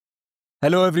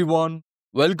Hello everyone,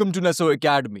 welcome to Neso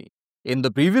Academy. In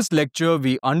the previous lecture,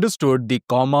 we understood the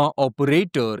comma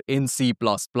operator in C++.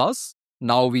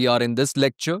 Now we are in this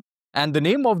lecture, and the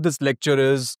name of this lecture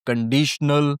is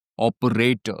Conditional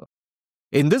Operator.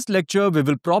 In this lecture, we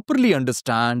will properly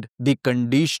understand the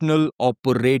conditional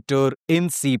operator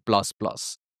in C++.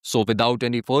 So without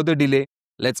any further delay,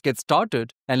 let's get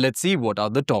started and let's see what are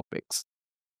the topics.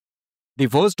 The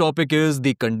first topic is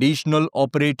the conditional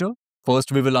operator.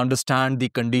 First, we will understand the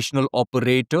conditional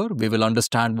operator. We will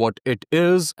understand what it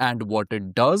is and what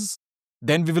it does.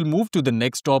 Then we will move to the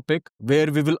next topic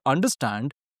where we will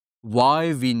understand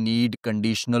why we need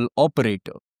conditional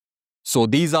operator. So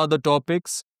these are the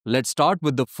topics. Let's start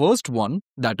with the first one,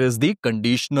 that is the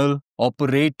conditional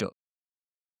operator.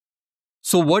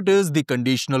 So what is the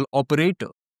conditional operator?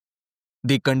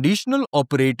 The conditional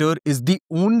operator is the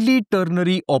only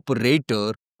ternary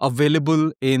operator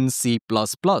available in C++.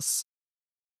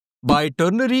 By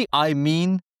ternary, I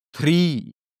mean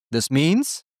 3. This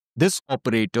means this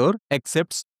operator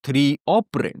accepts 3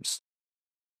 operands.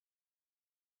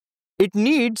 It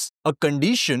needs a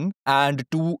condition and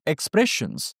 2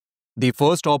 expressions. The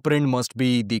first operand must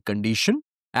be the condition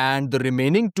and the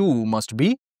remaining 2 must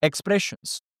be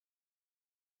expressions.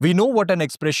 We know what an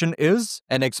expression is.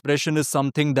 An expression is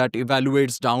something that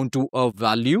evaluates down to a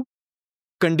value.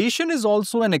 Condition is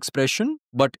also an expression,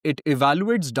 but it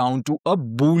evaluates down to a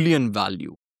Boolean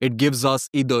value. It gives us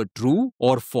either true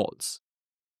or false.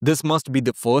 This must be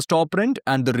the first operand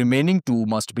and the remaining 2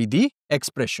 must be the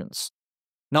expressions.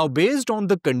 Now, based on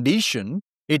the condition,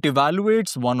 it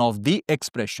evaluates one of the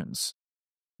expressions.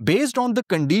 Based on the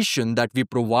condition that we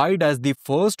provide as the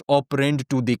first operand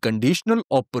to the conditional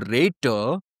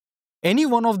operator, any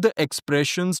one of the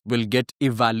expressions will get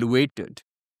evaluated.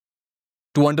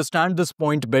 To understand this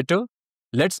point better,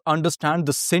 let's understand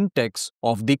the syntax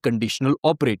of the conditional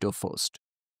operator first.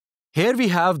 Here we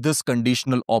have this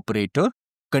conditional operator.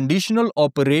 Conditional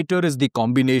operator is the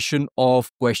combination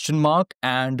of question mark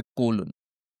and colon.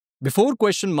 Before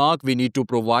question mark, we need to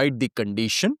provide the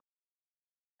condition.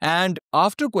 And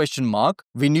after question mark,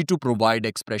 we need to provide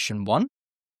expression 1.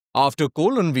 After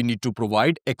colon, we need to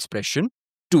provide expression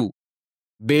 2.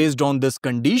 Based on this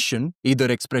condition, either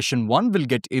expression 1 will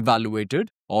get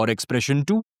evaluated or expression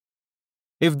 2.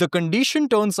 If the condition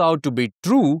turns out to be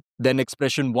true, then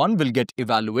expression 1 will get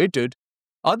evaluated.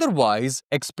 Otherwise,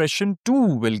 expression 2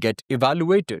 will get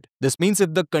evaluated. This means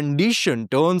if the condition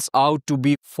turns out to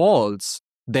be false,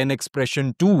 then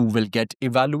expression 2 will get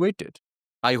evaluated.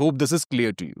 I hope this is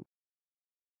clear to you.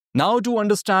 Now, to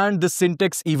understand this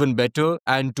syntax even better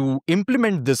and to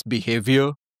implement this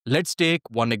behavior, let's take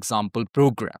one example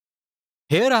program.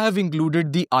 Here I have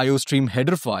included the IOStream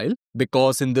header file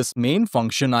because in this main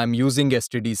function I am using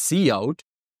stdcout.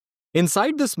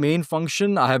 Inside this main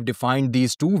function I have defined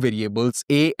these 2 variables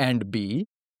a and b,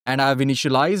 and I have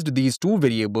initialized these 2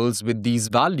 variables with these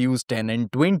values 10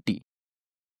 and 20.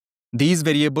 These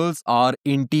variables are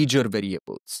integer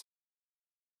variables.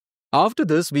 After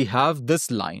this we have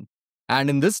this line, and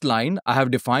in this line I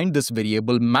have defined this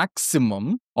variable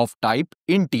maximum of type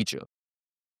integer.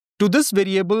 To this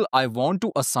variable, I want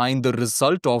to assign the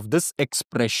result of this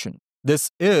expression. This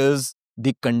is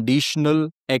the conditional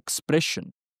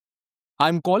expression.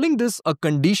 I'm calling this a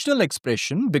conditional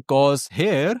expression because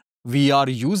here we are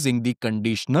using the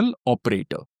conditional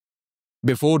operator.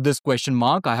 Before this question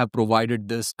mark, I have provided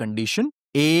this condition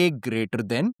a greater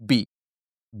than b.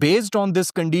 Based on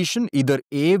this condition, either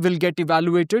a will get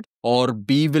evaluated or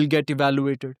b will get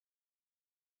evaluated.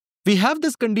 We have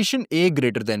this condition a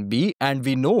greater than b, and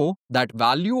we know that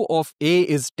value of a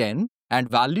is 10 and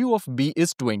value of b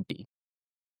is 20.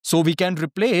 So we can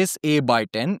replace a by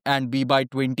 10 and b by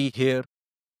 20 here.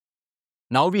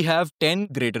 Now we have 10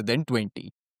 greater than 20.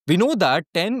 We know that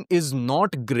 10 is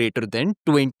not greater than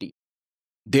 20.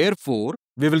 Therefore,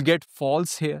 we will get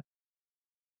false here.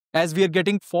 As we are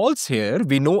getting false here,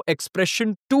 we know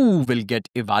expression 2 will get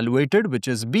evaluated, which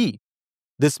is b.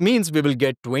 This means we will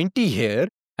get 20 here,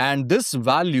 and this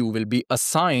value will be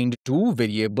assigned to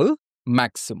variable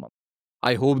maximum.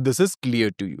 I hope this is clear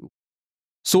to you.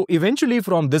 So eventually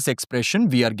from this expression,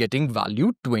 we are getting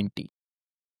value 20.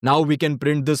 Now we can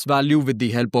print this value with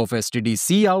the help of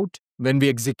stdcout. When we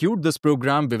execute this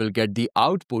program, we will get the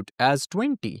output as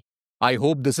 20. I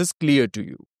hope this is clear to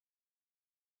you.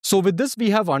 So with this,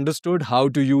 we have understood how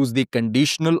to use the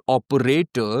conditional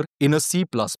operator in a C++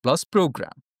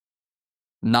 program.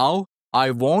 Now, I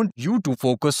want you to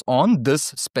focus on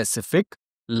this specific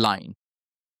line.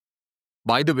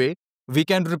 By the way, we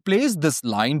can replace this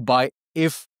line by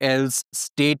if-else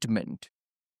statement.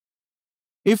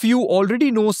 If you already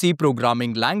know C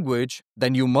programming language,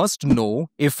 then you must know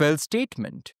if-else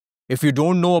statement. If you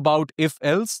don't know about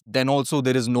if-else, then also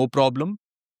there is no problem.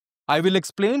 I will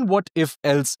explain what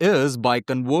if-else is by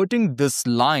converting this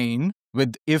line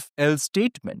with if-else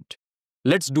statement.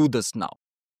 Let's do this now.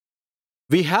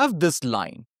 We have this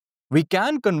line. We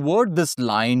can convert this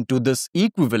line to this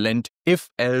equivalent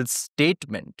if-else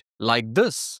statement like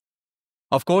this.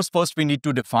 Of course, first we need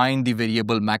to define the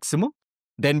variable maximum.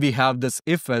 Then we have this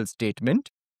if-else statement.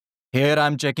 Here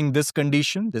I'm checking this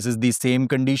condition. This is the same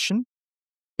condition.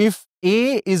 If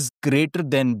A is greater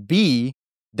than B,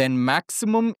 then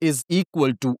maximum is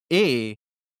equal to A.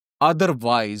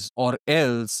 Otherwise or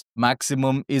else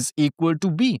maximum is equal to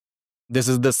B. This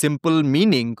is the simple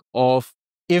meaning of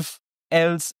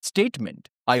if-else statement.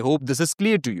 I hope this is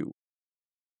clear to you.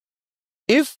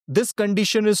 If this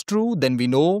condition is true, then we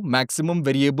know maximum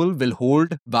variable will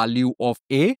hold value of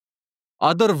A.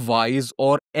 Otherwise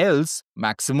or else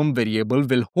maximum variable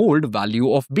will hold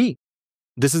value of B.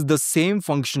 This is the same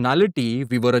functionality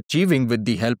we were achieving with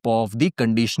the help of the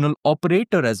conditional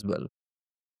operator as well.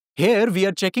 Here we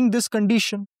are checking this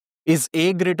condition. Is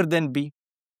A greater than B?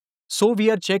 So we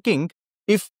are checking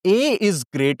if A is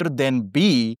greater than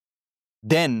B,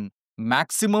 then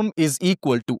maximum is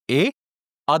equal to A.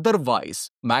 Otherwise,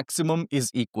 maximum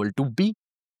is equal to B.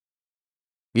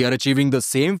 We are achieving the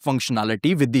same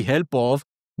functionality with the help of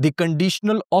the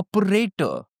conditional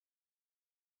operator.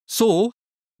 So,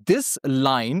 this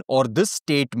line or this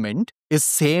statement is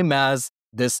same as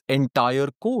this entire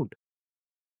code.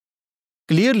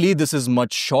 Clearly, this is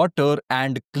much shorter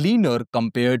and cleaner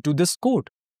compared to this code.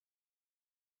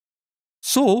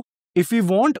 So, if we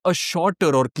want a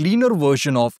shorter or cleaner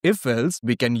version of if-else,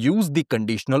 we can use the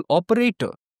conditional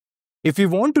operator. If we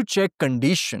want to check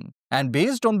condition, and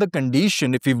based on the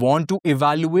condition, if we want to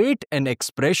evaluate an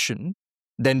expression,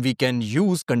 then we can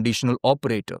use conditional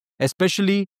operator,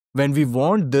 especially when we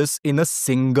want this in a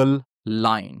single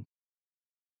line.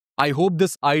 I hope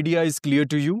this idea is clear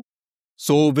to you.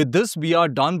 So with this, we are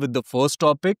done with the first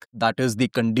topic, that is the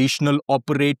conditional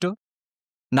operator.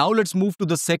 Now let's move to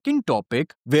the second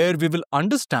topic, where we will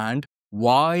understand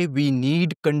why we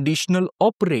need conditional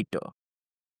operator.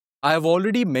 I have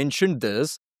already mentioned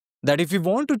this, that if we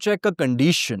want to check a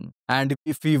condition and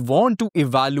if we want to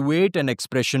evaluate an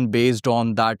expression based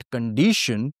on that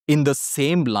condition in the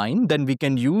same line, then we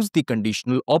can use the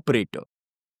conditional operator.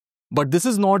 But this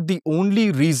is not the only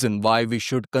reason why we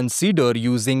should consider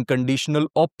using conditional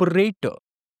operator.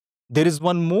 There is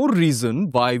one more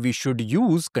reason why we should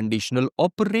use conditional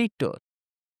operator.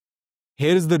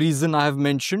 Here is the reason I have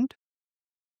mentioned.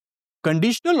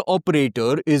 Conditional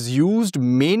operator is used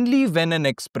mainly when an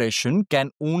expression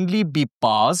can only be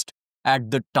passed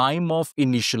at the time of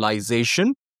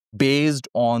initialization based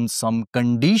on some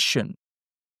condition.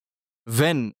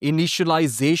 When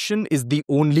initialization is the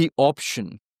only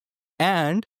option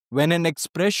and when an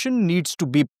expression needs to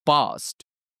be passed,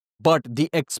 but the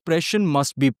expression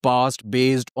must be passed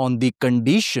based on the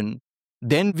condition,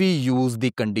 then we use the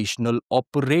conditional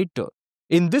operator.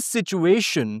 In this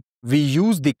situation, we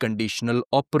use the conditional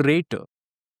operator.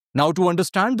 Now, to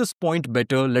understand this point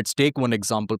better, let's take one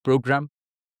example program.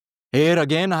 Here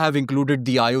again, I have included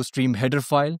the IOStream header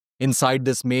file. Inside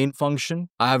this main function,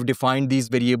 I have defined these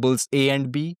variables A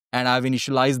and B, and I have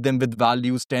initialized them with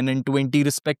values 10 and 20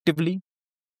 respectively.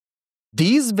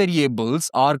 These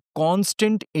variables are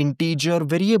constant integer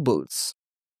variables.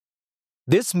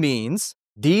 This means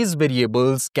these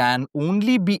variables can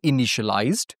only be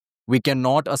initialized. We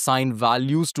cannot assign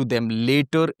values to them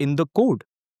later in the code.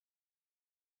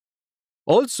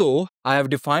 Also, I have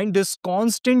defined this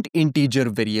constant integer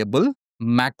variable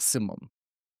maximum.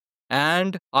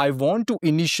 And I want to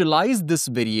initialize this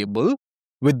variable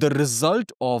with the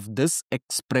result of this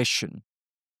expression.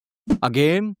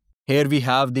 Again, here we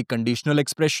have the conditional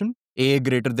expression A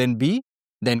greater than B,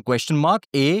 then question mark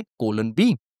A colon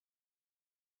B.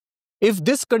 If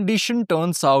this condition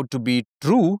turns out to be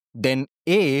true, then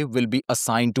A will be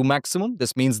assigned to maximum.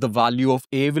 This means the value of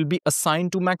A will be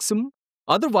assigned to maximum.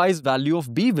 Otherwise, value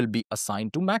of B will be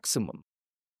assigned to maximum.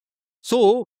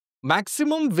 So,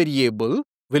 maximum variable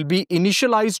will be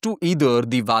initialized to either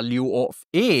the value of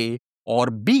A or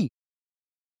B.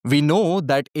 We know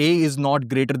that A is not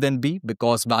greater than B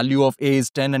because value of A is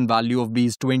 10 and value of B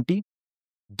is 20.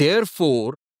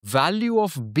 Therefore, value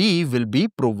of B will be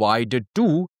provided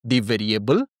to the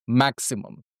variable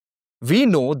maximum. We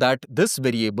know that this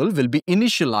variable will be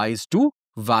initialized to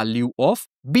value of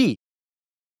B.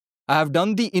 I have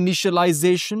done the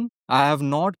initialization. I have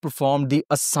not performed the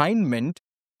assignment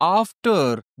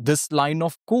after this line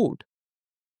of code.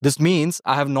 This means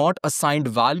I have not assigned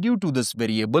value to this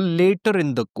variable later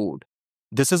in the code.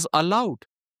 This is allowed.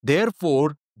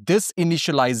 Therefore, this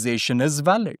initialization is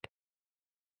valid.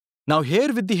 Now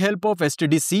here, with the help of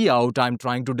stdcout, I'm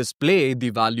trying to display the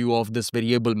value of this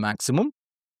variable maximum.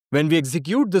 When we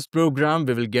execute this program,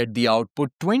 we will get the output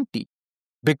 20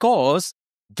 because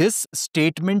this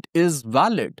statement is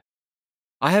valid.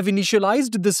 I have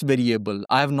initialized this variable.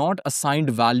 I have not assigned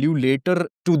value later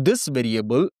to this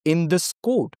variable in this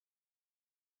code.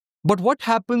 But what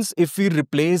happens if we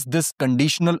replace this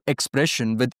conditional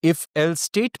expression with if-else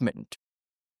statement?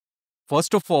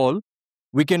 First of all,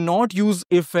 we cannot use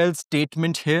if-else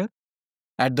statement here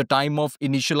at the time of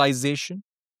initialization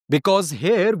because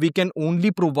here we can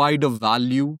only provide a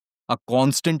value, a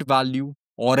constant value,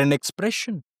 or an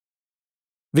expression.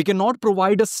 We cannot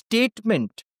provide a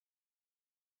statement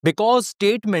because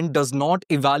statement does not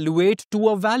evaluate to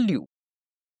a value.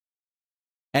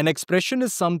 An expression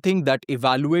is something that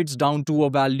evaluates down to a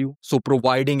value, so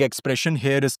providing expression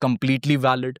here is completely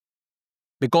valid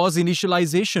because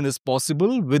initialization is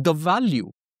possible with a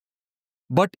value.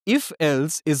 But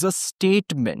if-else is a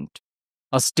statement.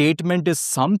 A statement is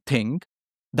something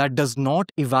that does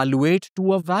not evaluate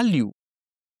to a value.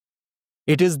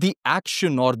 It is the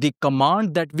action or the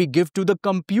command that we give to the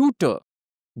computer.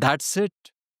 That's it.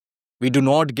 We do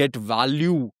not get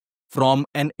value from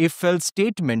an if-else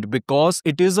statement because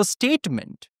it is a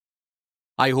statement.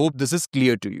 I hope this is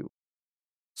clear to you.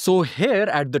 So here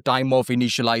at the time of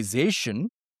initialization,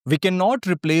 we cannot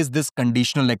replace this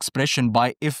conditional expression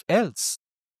by if-else.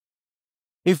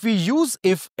 If we use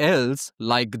if-else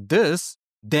like this,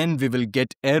 then we will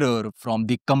get error from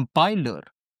the compiler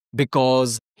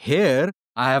because here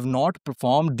I have not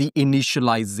performed the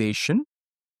initialization.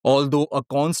 Although a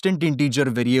constant integer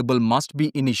variable must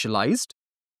be initialized,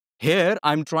 here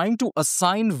I'm trying to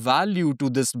assign value to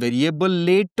this variable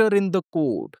later in the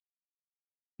code.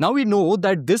 Now we know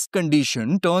that this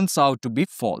condition turns out to be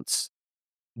false.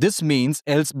 This means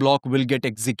else block will get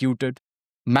executed.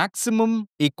 Maximum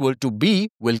equal to b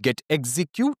will get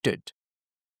executed.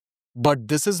 But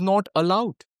this is not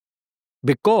allowed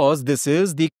because this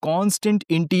is the constant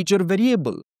integer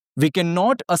variable. We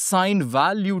cannot assign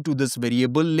value to this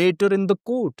variable later in the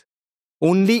code.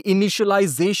 Only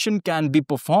initialization can be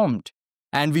performed.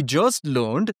 And we just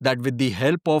learned that with the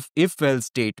help of if-else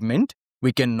statement,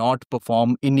 we cannot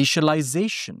perform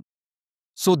initialization.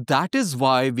 So that is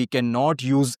why we cannot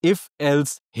use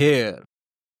if-else here.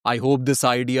 I hope this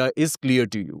idea is clear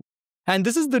to you. And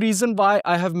this is the reason why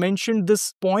I have mentioned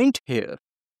this point here.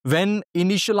 When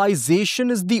initialization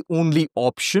is the only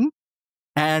option,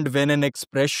 and when an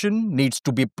expression needs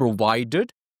to be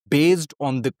provided based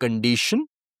on the condition,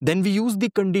 then we use the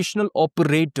conditional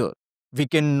operator. We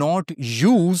cannot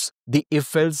use the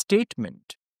if-else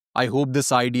statement. I hope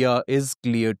this idea is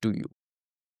clear to you.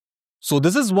 So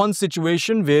this is one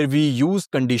situation where we use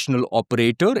conditional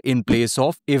operator in place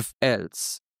of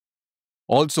if-else.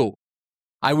 Also,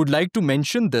 I would like to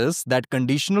mention this that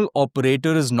conditional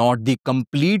operator is not the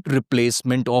complete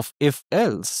replacement of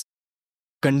if-else.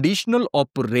 Conditional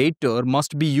operator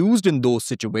must be used in those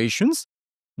situations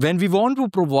when we want to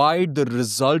provide the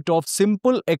result of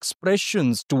simple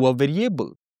expressions to a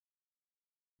variable.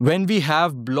 When we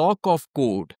have block of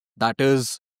code, that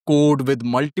is, code with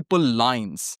multiple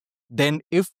lines, then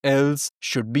if-else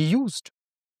should be used.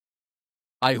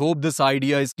 I hope this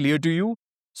idea is clear to you.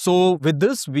 So with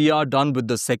this, we are done with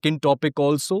the second topic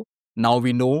also. Now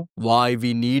we know why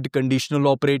we need conditional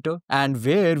operator and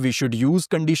where we should use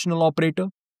conditional operator.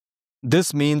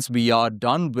 This means we are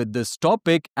done with this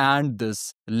topic and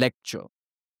this lecture.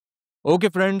 Okay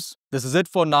friends, this is it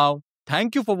for now.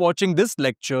 Thank you for watching this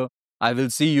lecture. I will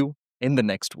see you in the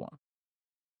next one.